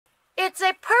It's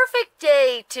a perfect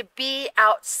day to be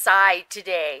outside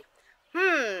today.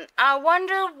 I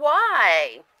wonder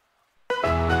why.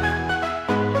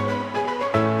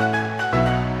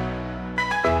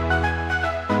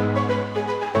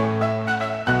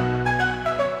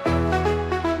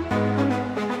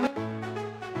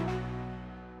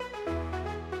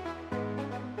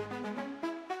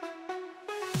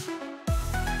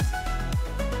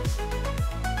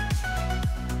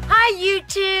 Hi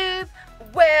YouTube!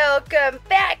 Welcome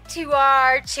back to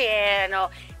our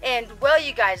channel. And well,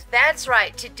 you guys, that's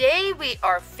right. Today we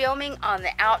are filming on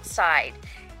the outside.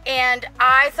 And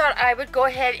I thought I would go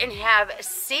ahead and have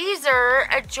Caesar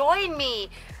join me.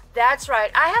 That's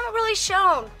right. I haven't really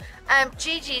shown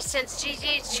Gigi since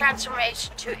Gigi's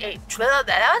transformation to a...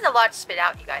 That was a lot to spit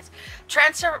out, you guys.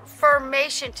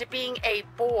 Transformation to being a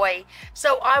boy.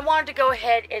 So I wanted to go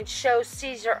ahead and show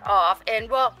Caesar off. And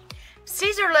well,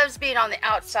 Caesar loves being on the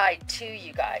outside too,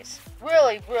 you guys.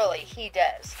 Really, he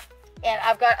does. And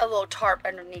I've got a little tarp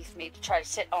underneath me to try to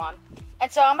sit on. And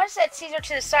so I'm going to set Caesar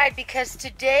to the side because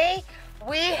today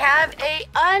we have a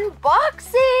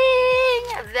unboxing.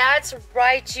 That's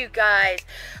right, you guys.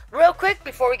 Real quick,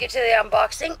 before we get to the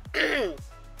unboxing,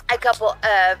 a couple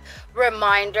of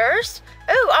reminders.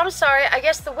 Oh, I'm sorry. I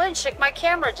guess the wind shook my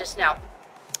camera just now.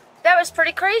 That was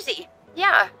pretty crazy.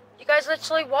 Yeah, you guys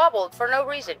literally wobbled for no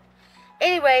reason.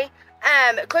 Anyway,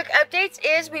 quick updates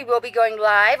is we will be going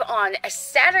live on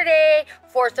Saturday,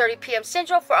 4:30 p.m.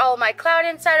 Central for all of my Cloud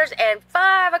Insiders and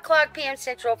 5 o'clock p.m.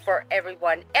 Central for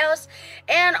everyone else.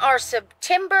 And our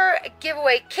September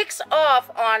giveaway kicks off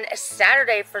on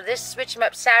Saturday for this Switch 'em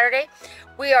Up Saturday.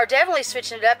 We are definitely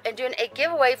switching it up and doing a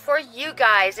giveaway for you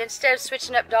guys instead of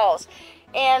switching up dolls.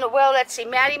 And well, let's see,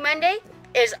 Maddie Monday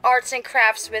is Arts and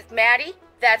Crafts with Maddie.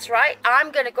 That's right. I'm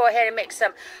going to go ahead and make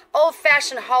some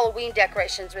old-fashioned Halloween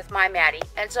decorations with my Maddie.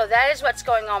 And so that is what's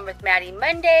going on with Maddie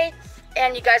Monday.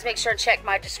 And you guys make sure and check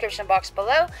my description box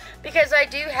below because I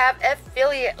do have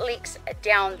affiliate links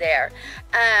down there.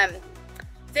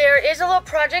 There is a little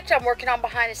project I'm working on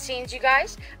behind the scenes, you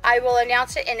guys. I will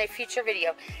announce it in a future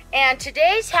video. And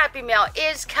today's Happy Mail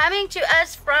is coming to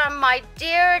us from my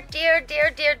dear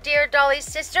Dolly's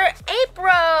sister,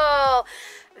 April.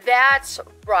 That's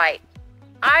right.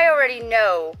 I already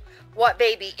know what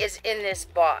baby is in this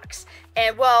box.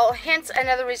 And well, hence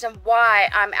another reason why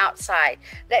I'm outside.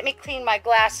 Let me clean my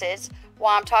glasses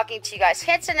while I'm talking to you guys.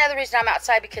 Hence another reason I'm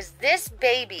outside because this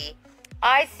baby,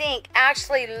 I think,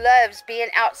 actually loves being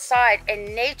outside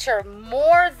in nature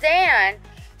more than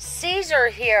Caesar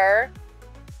here.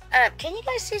 Can you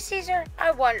guys see Caesar?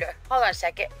 I wonder. Hold on a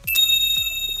second.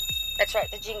 That's right,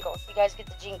 the jingle. You guys get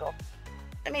the jingle.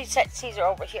 Let me set Caesar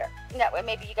over here. That way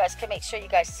maybe you guys can make sure you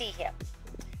guys see him.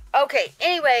 Okay,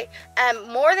 anyway,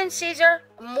 more than Caesar,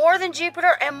 more than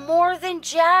Jupiter, and more than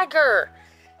Jagger.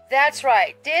 That's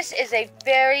right. This is a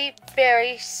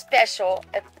very special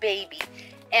baby.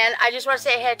 And I just want to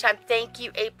say ahead of time, thank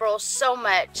you, April, so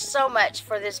much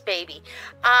for this baby.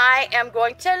 I am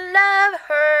going to love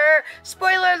her.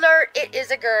 Spoiler alert, it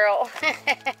is a girl.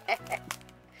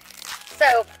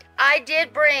 So, I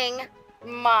did bring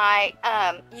my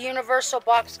universal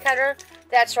box cutter.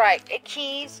 That's right,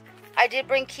 keys. I did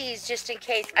bring keys just in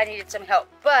case I needed some help,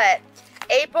 but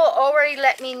April already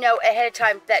let me know ahead of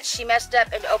time that she messed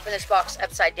up and opened this box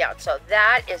upside down. So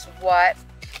that is what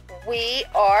we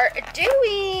are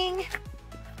doing.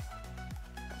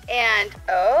 And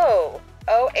oh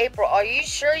April, are you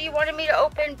sure you wanted me to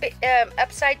open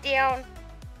upside down?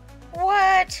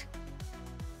 What?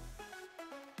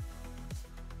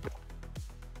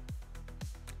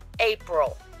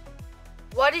 April,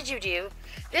 what did you do?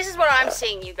 This is what I'm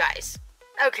seeing, you guys.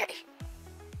 Okay,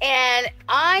 and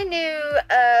I knew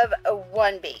of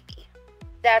one baby.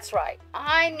 That's right,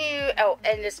 I knew. Oh,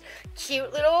 and this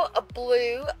cute little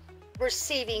blue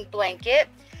receiving blanket.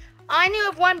 I knew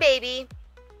of one baby,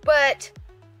 but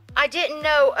I didn't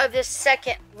know of this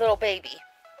second little baby.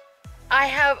 I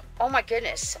have, oh my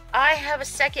goodness, I have a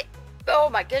second, oh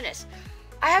my goodness,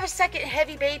 I have a second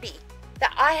heavy baby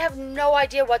that I have no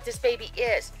idea what this baby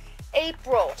is.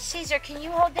 April, Caesar, can you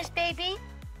hold this baby?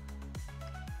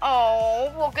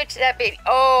 Oh, we'll get to that baby.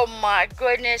 Oh my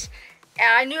goodness. And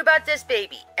I knew about this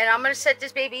baby. And I'm going to set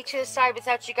this baby to the side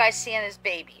without you guys seeing this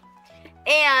baby.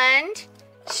 And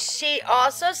she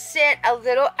also sent a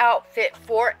little outfit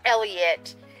for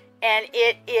Elliot. And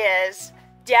it is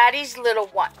Daddy's little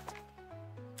one.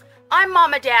 I'm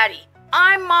Mama Daddy.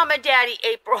 I'm Mama Daddy,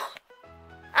 April.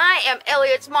 I am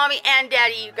Elliot's mommy and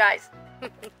daddy, you guys.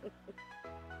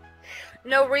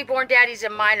 No reborn daddies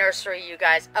in my nursery, you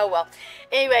guys. Oh well.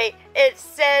 Anyway, it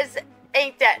says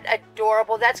Ain't that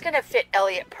adorable? That's going to fit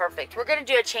Elliot perfect. We're going to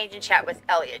do a change in chat with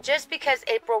Elliot just because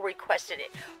April requested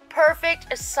it.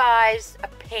 Perfect size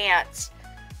pants.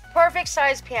 Perfect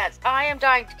size pants. I am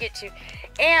dying to get to.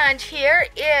 And here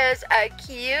is a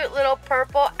cute little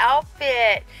purple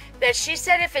outfit that she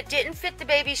said if it didn't fit the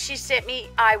baby she sent me,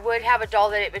 I would have a doll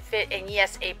that it would fit. And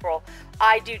yes, April,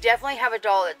 I do definitely have a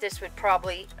doll that this would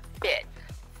probably fit.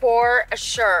 For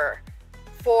sure.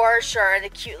 For sure. And the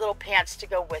cute little pants to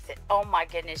go with it. Oh my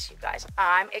goodness, you guys.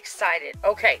 I'm excited.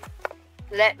 Okay.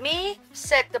 Let me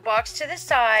set the box to the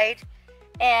side.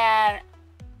 And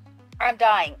I'm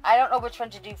dying. I don't know which one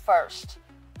to do first.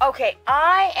 Okay.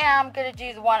 I am going to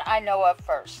do the one I know of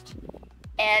first.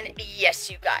 And yes,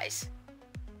 you guys.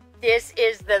 This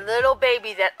is the little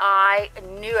baby that I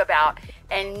knew about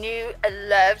and knew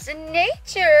loves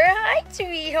nature. Hi,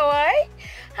 sweetheart.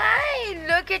 Hi.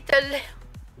 Look at the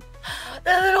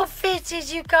little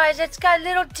feetsies, you guys. It's got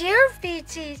little deer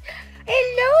feetsies.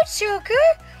 Hello, sugar.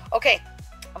 Okay,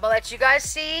 I'm gonna let you guys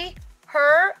see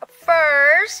her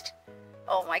first.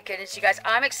 Oh my goodness, you guys,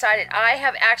 I'm excited. I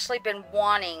have actually been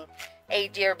wanting a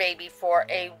deer baby for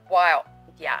a while.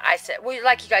 Yeah, I said, well,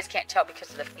 like you guys can't tell because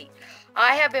of the feet.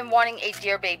 I have been wanting a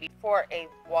deer baby for a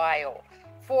while.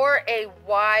 For a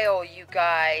while, you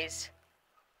guys.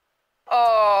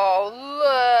 Oh,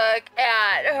 look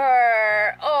at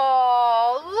her.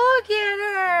 Oh, look at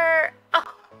her. Oh.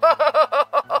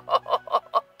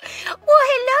 Well,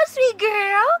 hello, sweet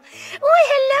girl. Well,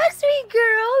 hello, sweet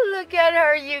girl. Look at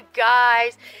her, you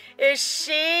guys. Is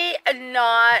she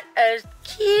not a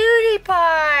cutie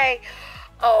pie?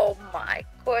 Oh, my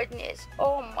goodness.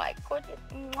 Oh, my goodness.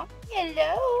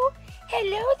 Hello.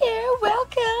 Hello there.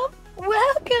 Welcome.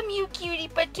 Welcome, you cutie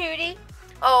patootie.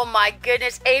 Oh my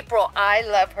goodness, April, I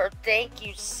love her. Thank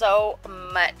you so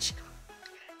much.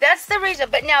 That's the reason.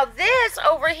 But now this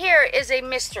over here is a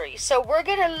mystery. So we're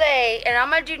going to lay, and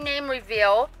I'm going to do name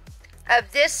reveal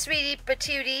of this sweetie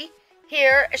patootie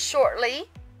here shortly.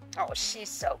 Oh, she's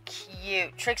so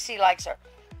cute. Trixie likes her.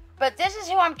 But this is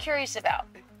who I'm curious about.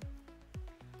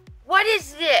 What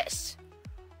is this?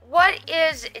 What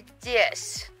is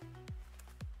this?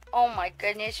 Oh my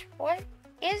goodness, what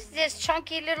is this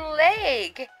chunky little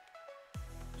leg?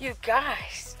 You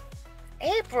guys,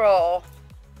 April,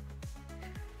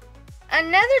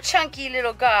 another chunky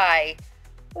little guy.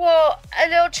 Well, a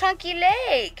little chunky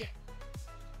leg.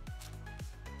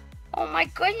 Oh my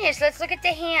goodness, let's look at the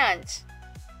hands.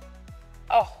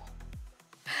 Oh,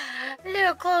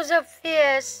 little close-up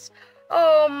fists.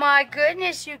 Oh my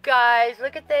goodness, you guys,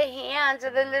 look at the hands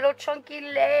and the little chunky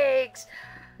legs.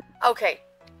 Okay,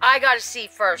 I gotta see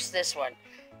first this one.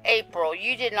 April,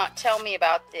 you did not tell me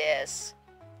about this.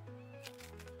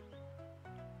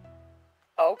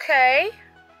 Okay.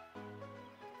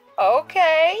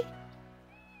 Okay.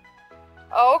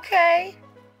 Okay.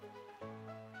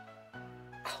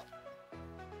 Oh.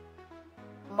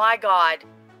 My God.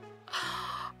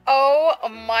 Oh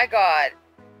my God.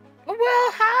 Well,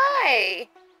 hi.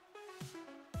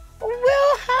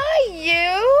 Well, hi,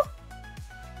 you.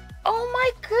 Oh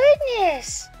my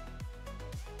goodness.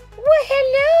 Well,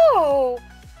 hello.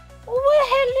 Well,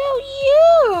 hello,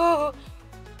 you.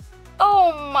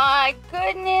 Oh, my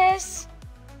goodness.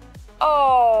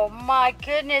 Oh, my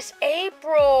goodness,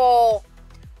 April.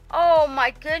 Oh,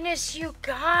 my goodness, you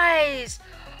guys.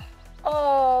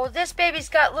 Oh, this baby's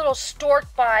got little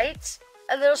stork bites.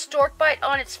 A little stork bite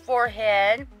on its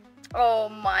forehead. Oh,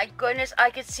 my goodness, I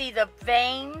can see the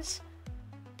veins.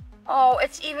 Oh,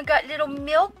 it's even got little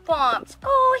milk bumps.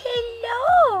 Oh,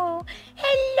 hello.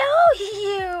 Hello,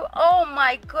 you. Oh,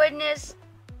 my goodness.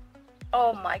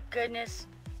 Oh, my goodness.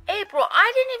 April,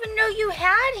 I didn't even know you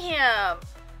had him.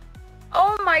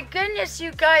 Oh, my goodness,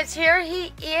 you guys. Here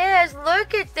he is.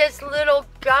 Look at this little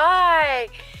guy.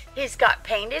 He's got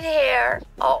painted hair.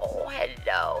 Oh,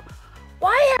 hello.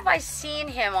 Why have I seen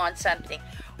him on something?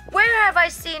 Where have I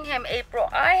seen him, April?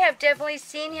 I have definitely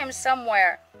seen him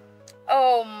somewhere.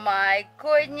 Oh my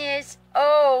goodness.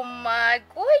 Oh my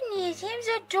goodness. He's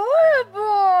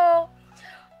adorable.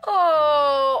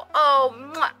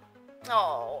 Mwah.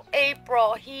 Oh,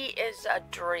 April, he is a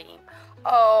dream.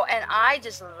 Oh, and I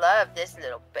just love this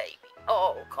little baby.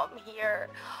 Oh, come here.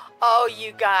 Oh,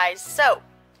 you guys. So,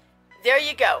 there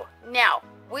you go. Now,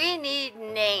 we need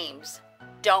names,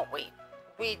 don't we?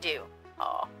 We do.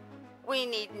 Oh, we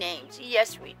need names.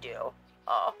 Yes, we do.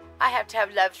 Oh, I have to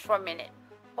have loves for a minute.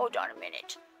 Hold on a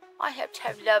minute. I have to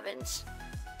have lovin's.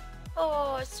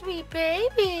 Oh, sweet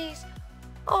babies.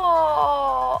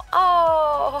 Oh,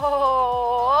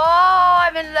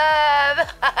 I'm in love.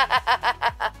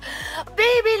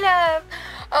 Baby love.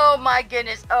 Oh, my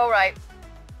goodness. All right.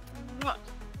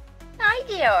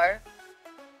 there.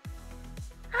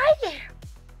 Hi there.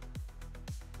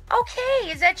 Okay,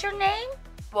 is that your name?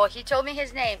 Well, he told me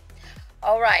his name.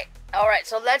 All right,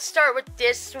 so let's start with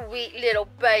this sweet little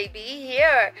baby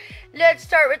here. Let's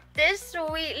start with this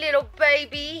sweet little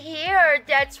baby here.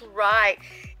 That's right.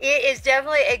 It is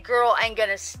definitely a girl and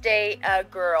gonna stay a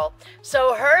girl.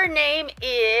 So her name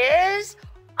is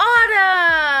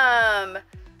Autumn.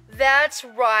 That's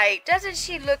right. Doesn't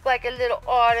she look like a little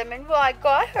Autumn? And well, I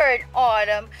got her an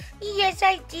Autumn. Yes,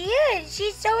 I did.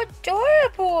 She's so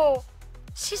adorable.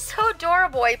 She's so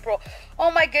adorable, April.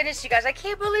 Oh my goodness, you guys. I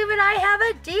can't believe it. I have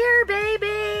a deer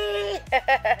baby.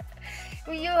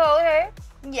 Will you hold her?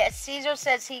 Yes, Caesar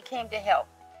says he came to help.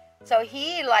 So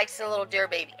he likes the little deer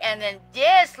baby. And then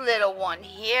this little one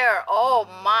here. Oh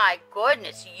my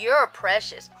goodness. You're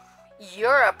precious.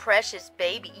 You're a precious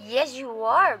baby. Yes, you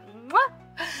are. Mwah.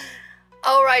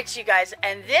 All right, you guys.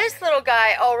 And this little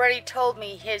guy already told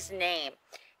me his name.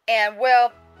 And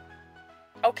well,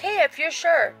 okay, if you're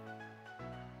sure.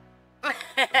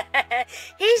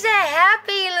 He's a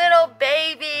happy little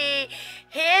baby.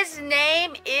 His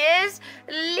name is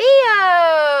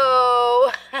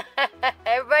Leo.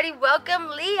 Everybody welcome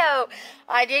Leo.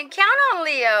 I didn't count on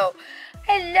Leo.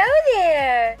 Hello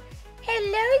there.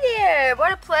 Hello there.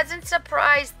 What a pleasant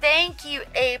surprise. Thank you,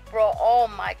 April. Oh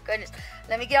my goodness.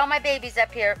 Let me get all my babies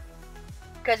up here,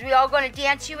 because we all going to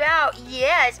dance you out.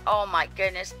 Yes. Oh my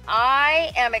goodness.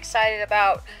 I am excited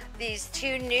about these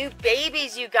two new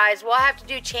babies, you guys. We'll have to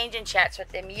do change in chats with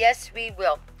them. Yes, we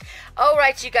will. All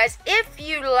right, you guys. If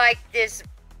you like this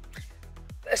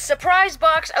surprise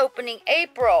box opening,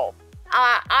 April,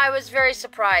 I was very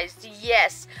surprised.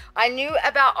 Yes, I knew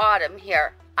about Autumn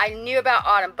here. I knew about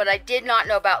Autumn, but I did not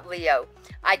know about Leo.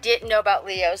 I didn't know about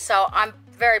Leo, so I'm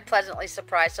very pleasantly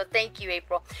surprised. So thank you,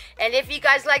 April. And if you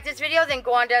guys like this video, then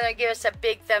go on down there and give us a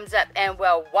big thumbs up. And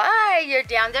well, while you're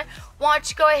down there, why don't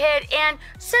you go ahead and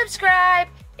subscribe?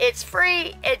 It's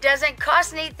free. It doesn't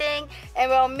cost anything. And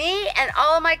well, me and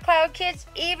all of my Cloud Kids,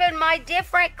 even my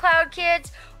different Cloud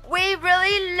Kids, we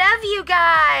really love you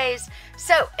guys.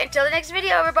 So until the next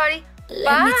video, everybody.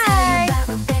 Let me tell you about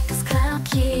Rebecca's Cloud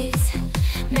Kids.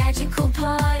 Magical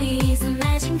parties, and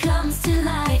magic comes to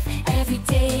life. Every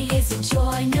day is a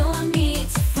joy, no need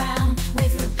to frown.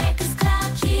 With Rebecca's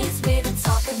Cloud Kids, we're the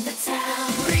talk of the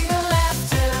town. Bring the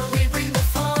laughter, we bring the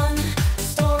fun.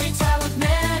 Storytime with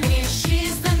Manny,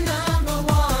 she's the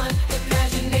 #1.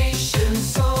 Imagination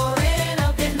soaring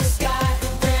up in the sky.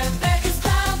 Rebecca's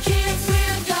Cloud Kids,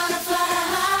 we're gonna fly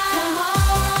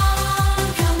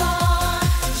high. Come on,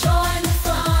 join the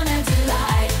fun and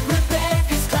delight.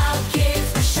 Rebecca's Cloud Kids,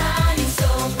 we're shining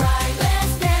so bright.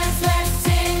 Let's dance, let's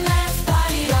sing, let's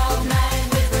party all night.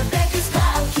 With Rebecca's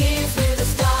Cloud Kids, we're the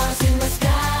stars in the sky.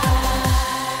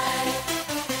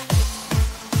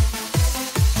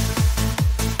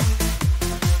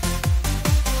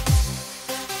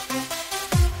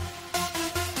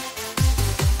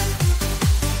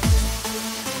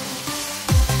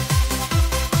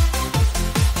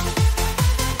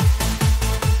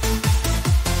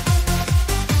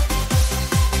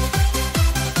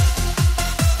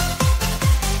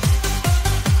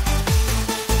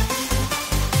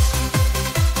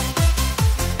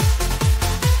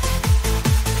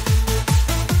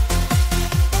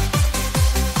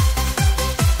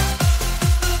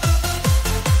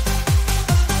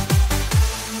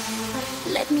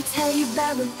 Let me tell you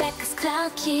about Rebecca's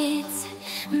Cloud Kids.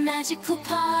 Magical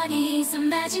parties,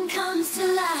 imagine comes to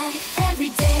life. Every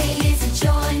day is a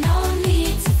joy, no need